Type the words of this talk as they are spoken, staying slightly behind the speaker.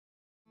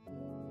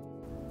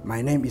My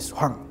name is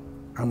Wong.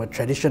 I'm a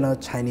traditional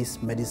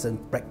Chinese medicine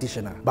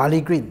practitioner. Barley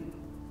green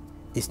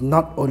is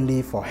not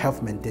only for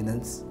health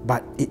maintenance,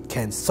 but it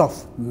can solve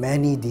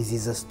many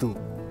diseases too.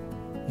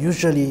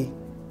 Usually,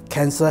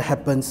 cancer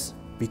happens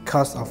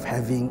because of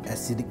having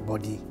acidic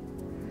body.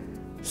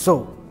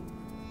 So,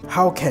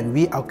 how can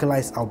we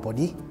alkalize our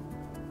body?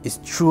 It's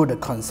through the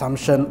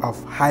consumption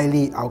of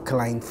highly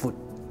alkaline food.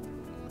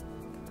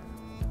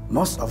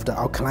 Most of the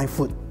alkaline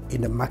food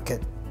in the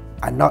market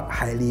are not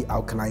highly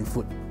alkaline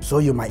food, so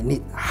you might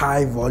need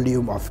high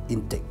volume of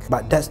intake.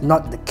 But that's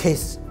not the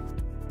case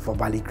for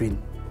barley green.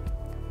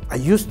 I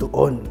used to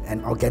own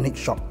an organic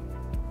shop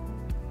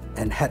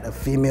and had a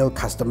female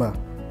customer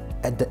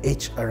at the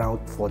age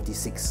around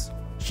 46.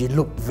 She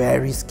looked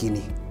very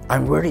skinny.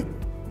 I'm worried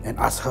and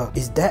asked her,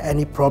 "Is there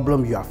any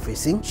problem you are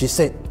facing?" She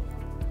said,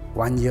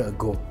 "1 year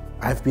ago,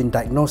 I've been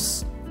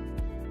diagnosed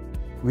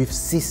with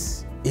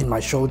cysts in my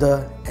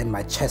shoulder and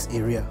my chest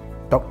area.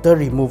 Doctor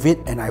removed it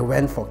and I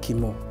went for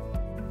chemo.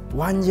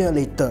 1 year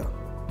later,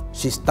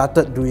 she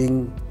started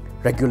doing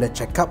regular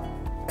checkup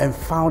and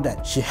found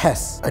that she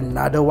has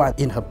another one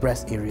in her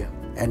breast area.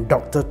 And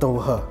doctor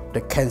told her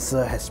the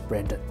cancer has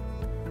spread.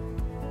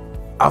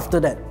 After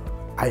that,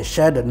 I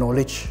shared the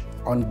knowledge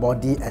on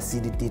body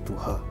acidity to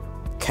her.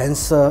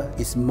 Cancer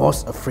is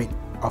most afraid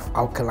of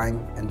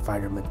alkaline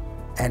environment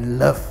and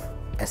love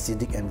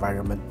acidic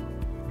environment.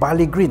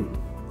 Barley green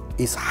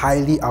is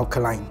highly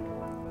alkaline,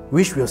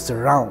 which will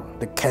surround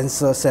the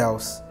cancer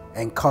cells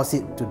and cause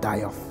it to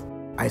die off.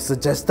 I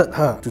suggested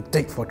her to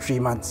take for 3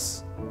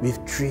 months with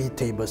 3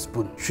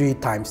 tablespoons 3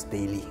 times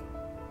daily,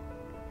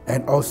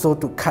 and also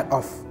to cut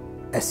off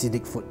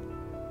acidic food.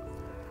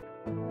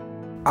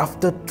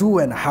 After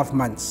 2.5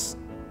 months,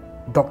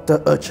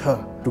 doctor urged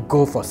her to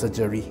go for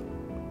surgery.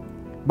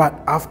 But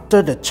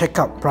after the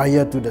checkup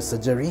prior to the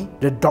surgery,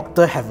 the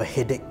doctor have a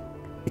headache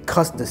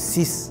because the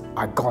cysts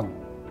are gone.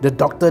 The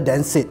doctor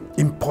then said,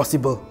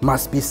 "Impossible,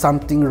 must be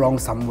something wrong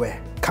somewhere.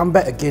 Come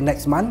back again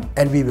next month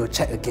and we will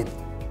check again."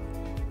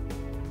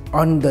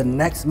 On the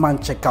next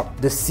month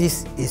checkup, the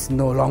cyst is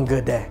no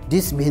longer there.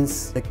 This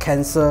means the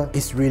cancer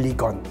is really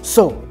gone.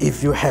 So,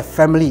 if you have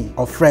family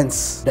or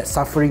friends that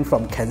suffering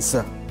from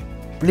cancer,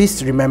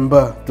 please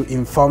remember to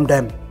inform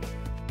them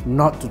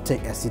not to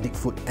take acidic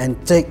food and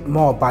take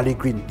more barley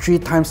green 3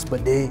 times per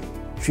day,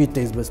 3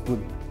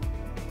 tablespoons.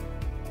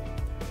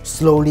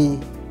 Slowly,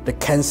 the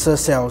cancer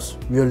cells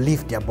will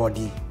leave their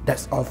body.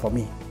 That's all for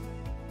me.